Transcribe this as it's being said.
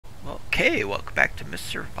Okay, welcome back to Miss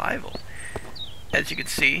Survival. As you can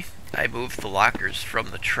see, I moved the lockers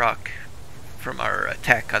from the truck from our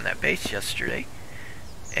attack on that base yesterday,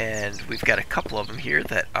 and we've got a couple of them here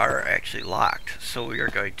that are actually locked. So we are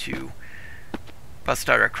going to bust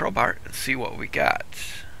out our crowbar and see what we got.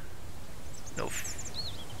 No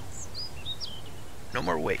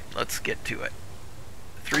more wait. Let's get to it.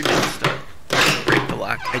 3 minutes to break the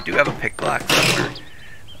lock. I do have a pick lock somewhere.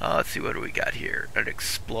 Let's see, what do we got here? An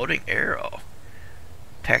exploding arrow.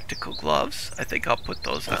 Tactical gloves. I think I'll put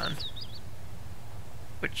those on.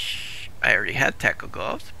 Which, I already had tactical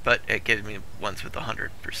gloves, but it gives me ones with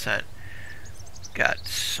 100%. Got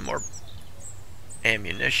some more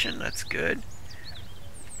ammunition. That's good.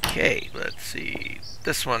 Okay, let's see.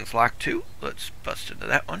 This one's locked too. Let's bust into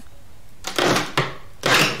that one.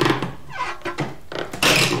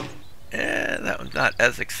 That one's not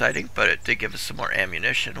as exciting, but it did give us some more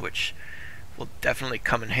ammunition, which will definitely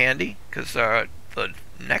come in handy, because the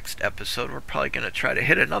next episode we're probably going to try to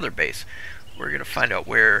hit another base. We're going to find out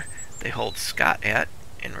where they hold Scott at,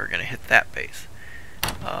 and we're going to hit that base.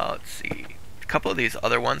 Let's see. A couple of these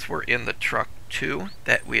other ones were in the truck too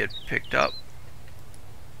that we had picked up.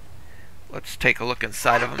 Let's take a look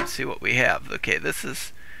inside of them and see what we have. Okay, this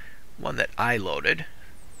is one that I loaded.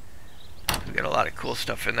 We got a lot of cool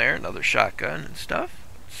stuff in there. Another shotgun and stuff.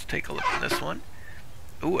 Let's take a look at this one.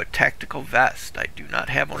 Ooh, a tactical vest. I do not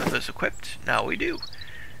have one of those equipped. Now we do.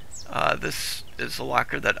 This is a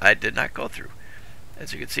locker that I did not go through.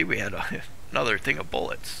 As you can see, we had another thing of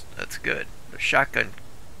bullets. That's good. The shotgun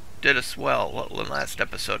did us well in last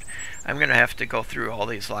episode. I'm going to have to go through all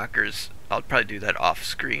these lockers. I'll probably do that off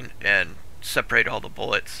screen and separate all the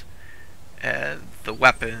bullets and the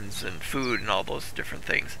weapons and food and all those different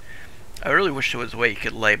things. I really wish there was a way you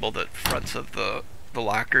could label the fronts of the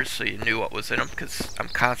lockers so you knew what was in them, because I'm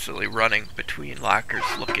constantly running between lockers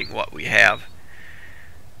looking what we have.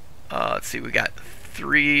 Let's see, we got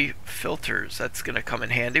 3 filters. That's going to come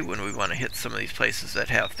in handy when we want to hit some of these places that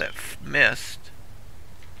have that mist.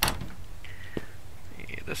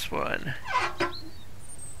 This one.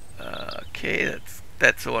 Okay,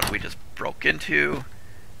 that's the one we just broke into.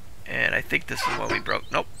 And I think this is one we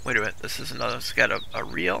broke. Nope, wait a minute. This is another. It's got a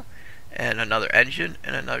reel and another engine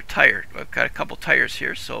and another tire. I've got a couple tires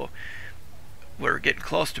here, so we're getting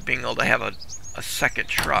close to being able to have a second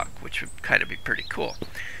truck, which would kind of be pretty cool.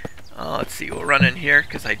 Let's see, we'll run in here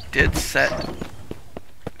because I did set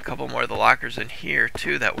a couple more of the lockers in here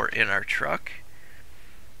too that were in our truck.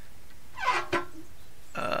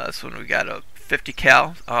 This one we got a 50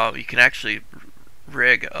 cal. You can actually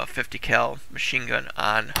rig a 50 cal machine gun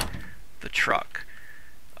on the truck,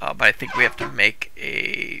 but I think we have to make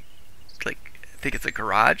a, I think it's a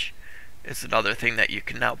garage. It's another thing that you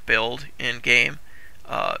can now build in game,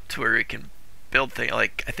 to where you can build things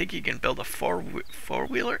like, I think you can build a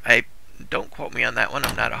four-wheeler. I don't quote me on that one.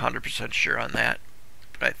 I'm not 100% sure on that,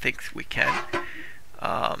 but I think we can.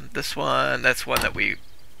 This one, that's one that we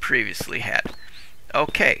previously had.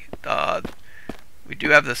 Okay, we do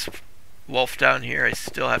have this wolf down here. I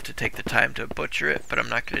still have to take the time to butcher it, but I'm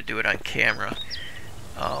not going to do it on camera.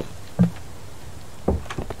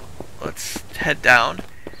 Let's head down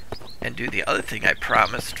and do the other thing I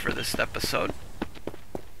promised for this episode,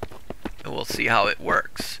 and we'll see how it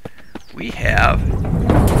works. We have,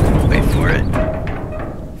 wait for it,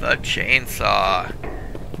 the chainsaw.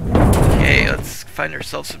 Okay, let's find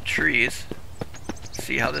ourselves some trees,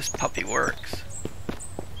 see how this puppy works.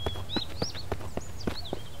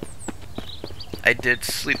 I did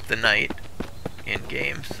sleep the night in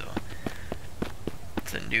game, so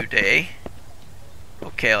it's a new day.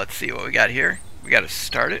 Okay, let's see what we got here. We got to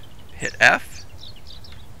start it. Hit F.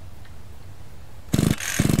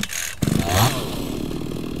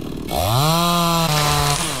 Oh,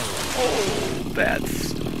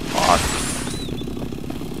 that's awesome.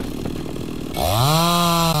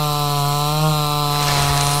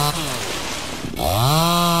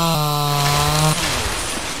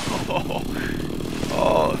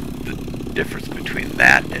 Oh, the difference between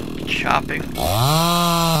that and chopping.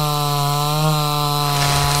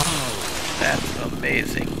 That's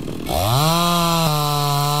amazing.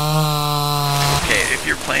 Okay, if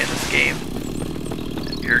you're playing this game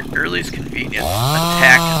at your earliest convenience,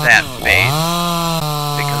 attack that base,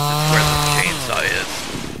 because it's where the chainsaw is.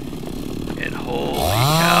 And holy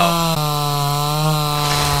cow.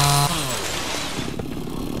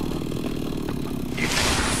 You can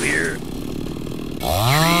clear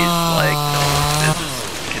trees like no business.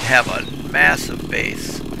 You can have a massive base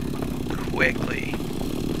quickly.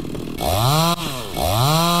 Oh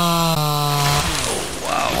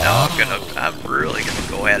wow, now I'm really gonna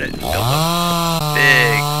go at it and build a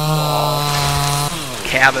big wall.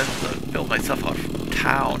 cabin, build myself out from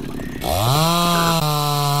town. So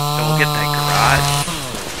we'll get that garage.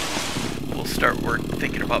 We'll start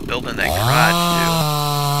thinking about building that garage too.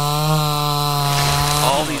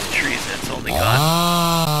 All these trees, and it's only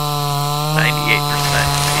gone 98%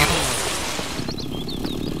 fuel.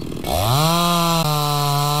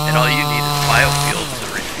 And all you need is biofuel to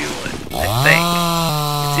refuel it, I think.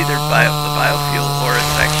 It's either the biofuel or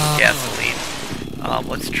it's actual gasoline.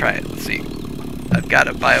 Let's try it. Let's see. I've got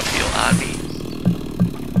a biofuel on me.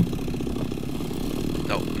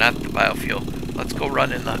 No, not the biofuel. Let's go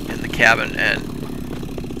run in the cabin and...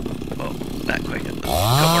 Oh, not quite. A couple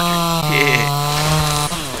more trees.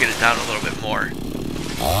 Yeah. Get it down a little bit more. And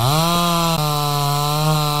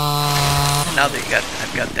now that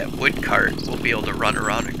I've got that wood cart, we'll be able to run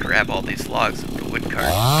around and grab all these logs with the wood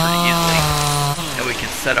cart pretty easily. And we can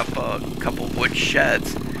set up a couple wood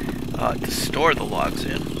sheds to store the logs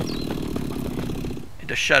in. And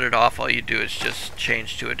to shut it off, all you do is just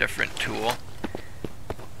change to a different tool.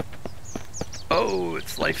 Oh,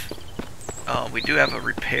 it's life. We do have a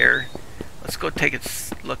repair. Let's go take a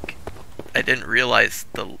look. I didn't realize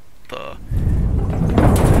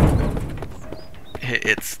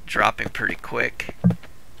it's dropping pretty quick.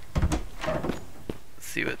 Let's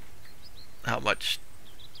see how much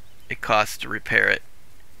it costs to repair it.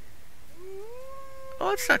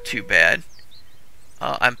 Oh, it's not too bad.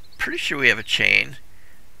 I'm pretty sure we have a chain,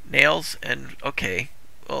 nails, and okay.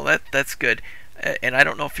 Well, that's good. And I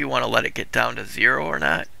don't know if you want to let it get down to 0 or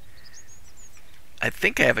not. I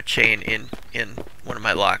think I have a chain in one of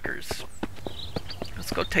my lockers.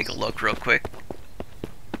 Let's go take a look real quick.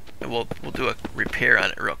 And we'll do a repair on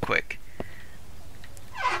it real quick.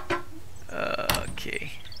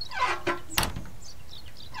 Okay.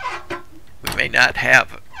 We may not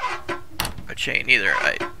have a chain either.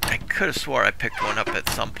 I could have swore I picked one up at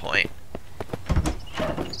some point.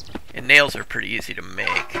 And nails are pretty easy to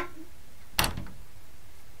make.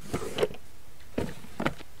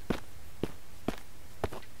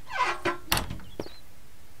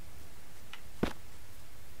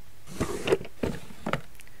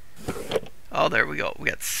 Oh, there we go. We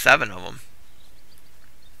got 7 of them.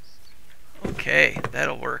 Okay,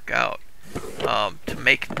 that'll work out. To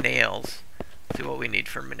make nails, see what we need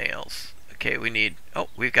for nails. Okay, we need... Oh,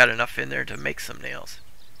 we've got enough in there to make some nails.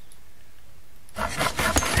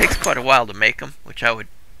 It takes quite a while to make them, which I would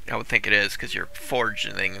think it is, because you're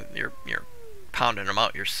forging, you're pounding them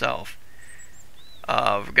out yourself.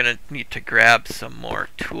 We're gonna need to grab some more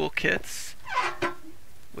toolkits,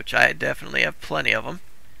 which I definitely have plenty of them.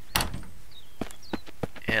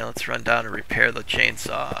 And let's run down and repair the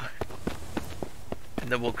chainsaw. And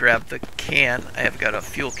then we'll grab the can. I have got a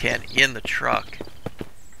fuel can in the truck.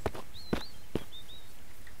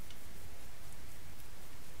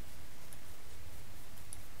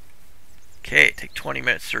 Okay, take 20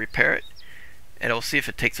 minutes to repair it. And we'll see if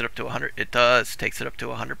it takes it up to 100. It does, takes it up to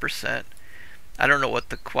 100%. I don't know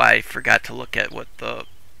why I forgot to look at what the...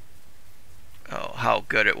 Oh, how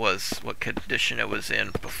good it was, what condition it was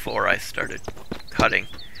in before I started cutting.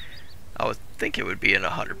 I would think it would be in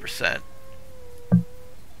 100%.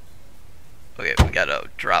 Okay, we gotta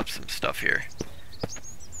drop some stuff here.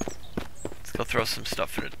 Let's go throw some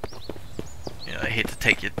stuff in it. You know, I hate to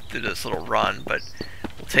take you through this little run, but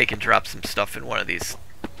we'll take and drop some stuff in one of these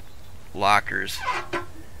lockers.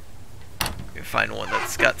 We can find one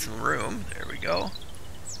that's got some room. There we go.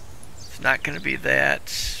 It's not gonna be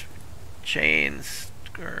that. Chains,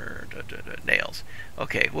 nails.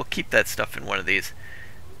 Okay, we'll keep that stuff in one of these.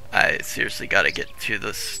 I seriously got to get to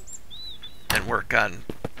this and work on,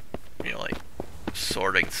 you know, like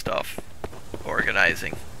sorting stuff,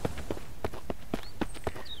 organizing.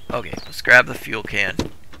 Okay, let's grab the fuel can.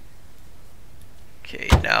 Okay,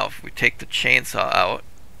 now if we take the chainsaw out,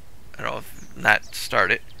 I don't know if not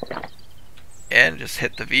start it, and just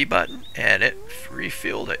hit the V button, and it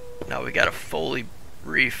refueled it. Now we got a fully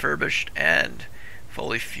refurbished and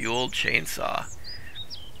fully fueled chainsaw.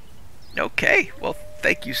 Okay, well,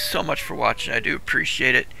 thank you so much for watching. I do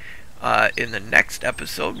appreciate it. In the next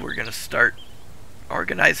episode, we're going to start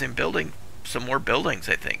organizing, building some more buildings,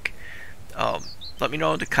 I think. Let me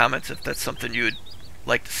know in the comments if that's something you would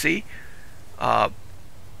like to see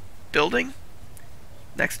building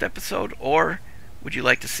next episode, or would you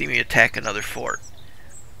like to see me attack another fort?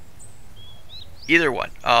 Either one.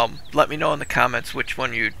 Let me know in the comments which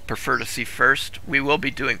one you'd prefer to see first. We will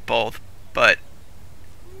be doing both, but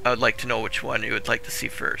I would like to know which one you would like to see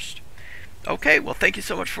first. Okay, well, thank you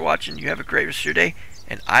so much for watching. You have a great rest of your day,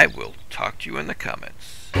 and I will talk to you in the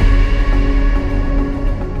comments.